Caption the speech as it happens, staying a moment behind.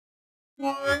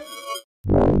Ready?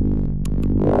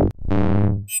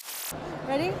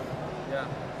 Yeah.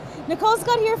 Nicole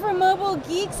Scott here from Mobile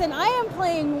Geeks, and I am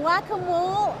playing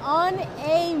whack-a-mole on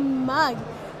a mug.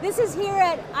 This is here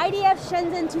at IDF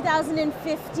Shenzhen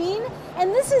 2015,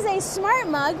 and this is a smart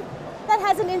mug that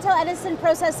has an Intel Edison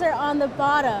processor on the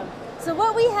bottom. So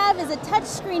what we have is a touch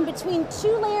screen between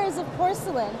two layers of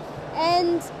porcelain,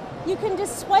 and you can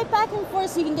just swipe back and forth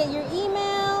so you can get your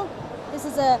email. This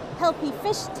is a healthy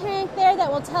fish tank there that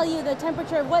will tell you the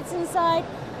temperature of what's inside.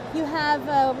 You have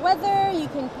weather, you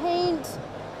can paint,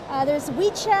 there's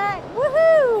WeChat,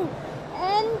 woohoo!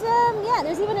 And yeah,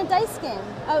 there's even a dice game.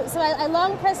 Oh, so I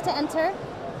long press to enter,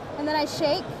 and then I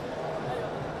shake,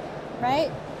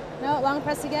 right? No, long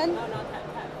press again? No,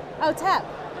 tap. Oh, tap.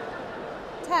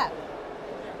 Tap.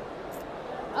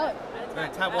 Oh,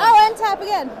 Tap one. oh, and tap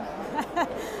again.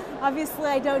 Obviously,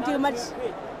 I don't do much.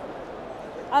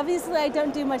 Obviously, I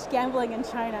don't do much gambling in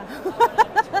China,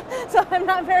 so I'm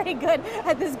not very good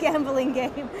at this gambling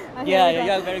game.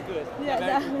 Yeah, very good.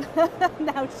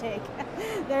 Now shake.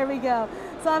 There we go.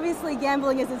 So obviously,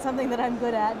 gambling isn't something that I'm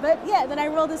good at, but yeah, then I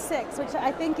rolled a 6, which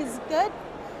I think is good.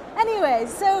 Anyway,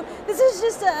 so this is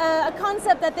just a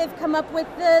concept that they've come up with.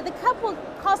 The cup will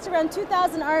cost around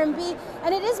 2,000 RMB,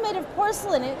 and it is made of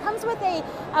porcelain. It comes with a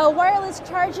wireless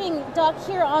charging dock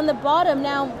here on the bottom.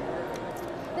 Now,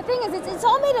 the thing is, it's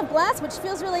all made of glass, which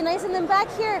feels really nice. And then back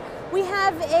here, we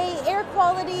have a air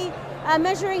quality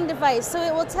measuring device. So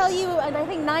it will tell you, I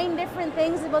think, 9 different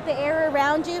things about the air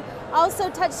around you. Also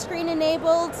touch screen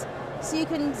enabled, so you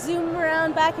can zoom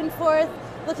around back and forth,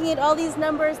 looking at all these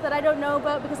numbers that I don't know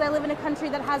about because I live in a country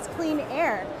that has clean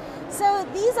air. So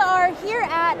these are here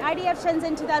at IDF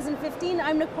Shenzhen 2015.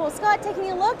 I'm Nicole Scott, taking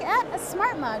a look at a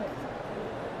smart mug.